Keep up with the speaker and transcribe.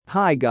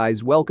Hi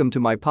guys, welcome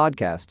to my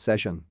podcast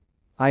session.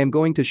 I am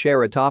going to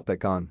share a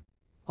topic on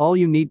all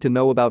you need to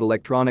know about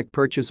electronic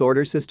purchase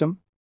order system.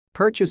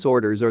 Purchase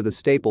orders are the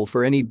staple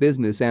for any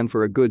business and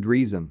for a good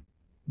reason.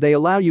 They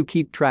allow you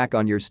keep track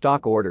on your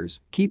stock orders,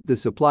 keep the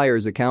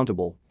suppliers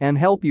accountable, and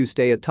help you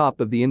stay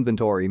atop of the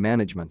inventory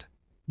management.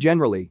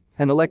 Generally,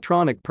 an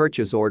electronic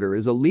purchase order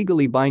is a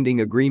legally binding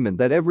agreement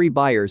that every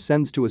buyer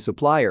sends to a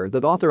supplier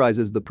that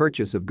authorizes the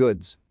purchase of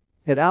goods.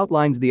 It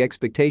outlines the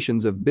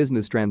expectations of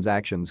business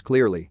transactions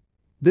clearly.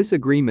 This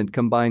agreement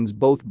combines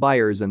both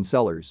buyers and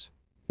sellers.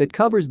 It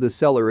covers the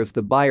seller if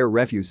the buyer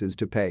refuses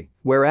to pay,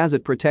 whereas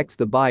it protects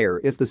the buyer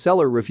if the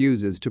seller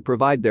refuses to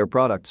provide their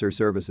products or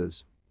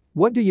services.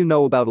 What do you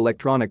know about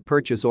electronic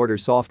purchase order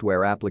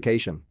software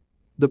application?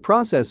 The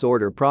process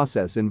order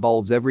process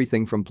involves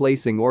everything from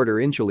placing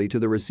order initially to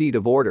the receipt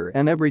of order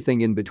and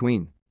everything in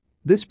between.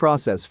 This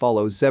process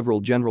follows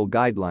several general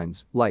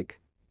guidelines,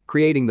 like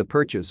creating the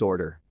purchase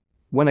order.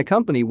 When a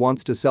company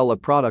wants to sell a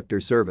product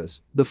or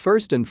service, the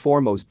first and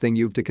foremost thing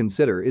you've to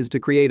consider is to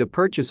create a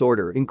purchase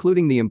order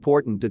including the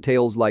important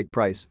details like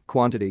price,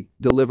 quantity,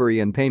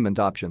 delivery and payment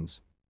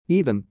options.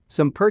 Even,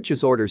 some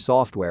purchase order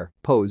software,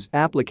 POS,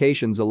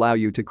 applications allow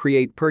you to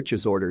create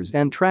purchase orders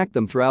and track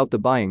them throughout the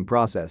buying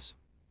process.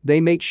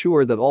 They make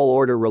sure that all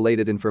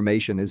order-related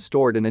information is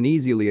stored in an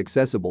easily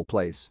accessible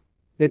place.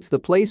 It's the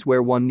place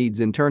where one needs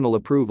internal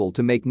approval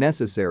to make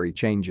necessary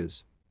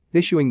changes.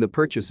 Issuing the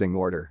purchasing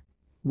order.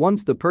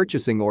 Once the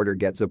purchasing order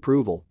gets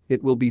approval,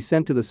 it will be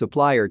sent to the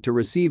supplier to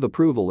receive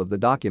approval of the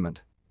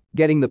document.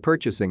 Getting the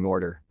purchasing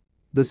order.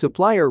 The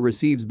supplier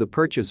receives the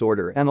purchase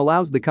order and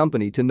allows the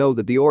company to know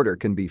that the order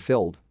can be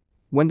filled.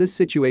 When this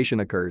situation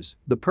occurs,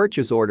 the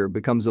purchase order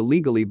becomes a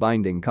legally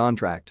binding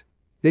contract.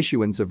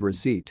 Issuance of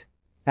receipt.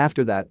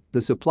 After that,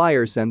 the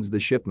supplier sends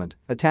the shipment,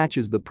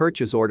 attaches the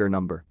purchase order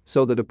number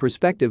so that a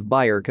prospective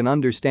buyer can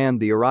understand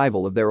the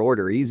arrival of their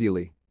order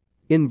easily.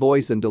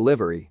 Invoice and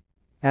delivery.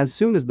 As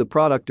soon as the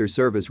product or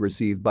service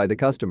received by the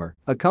customer,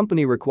 a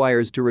company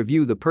requires to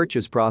review the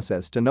purchase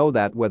process to know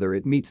that whether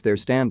it meets their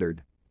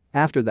standard.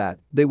 After that,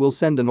 they will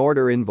send an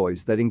order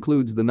invoice that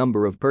includes the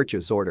number of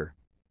purchase order.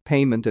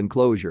 Payment and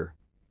closure.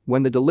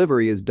 When the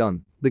delivery is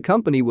done, the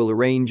company will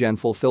arrange and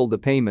fulfill the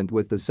payment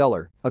with the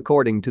seller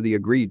according to the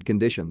agreed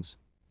conditions.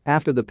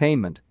 After the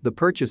payment, the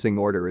purchasing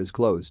order is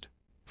closed.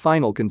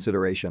 Final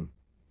consideration.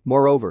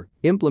 Moreover,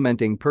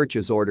 implementing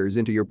purchase orders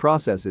into your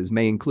processes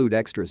may include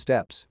extra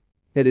steps.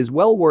 It is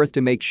well worth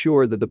to make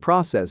sure that the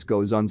process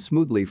goes on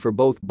smoothly for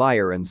both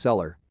buyer and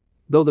seller.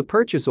 Though the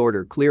purchase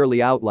order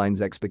clearly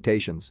outlines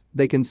expectations,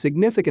 they can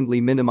significantly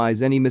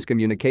minimize any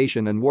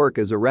miscommunication and work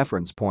as a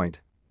reference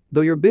point.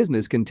 Though your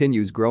business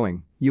continues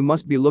growing, you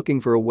must be looking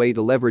for a way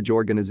to leverage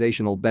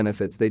organizational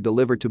benefits they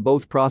deliver to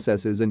both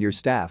processes and your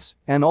staffs,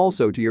 and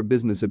also to your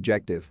business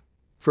objective.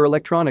 For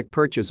electronic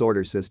purchase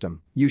order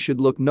system, you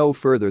should look no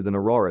further than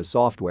Aurora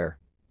Software.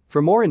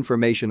 For more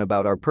information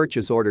about our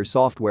purchase order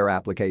software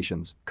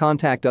applications,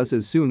 contact us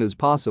as soon as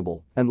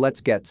possible and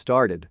let's get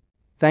started.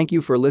 Thank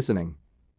you for listening.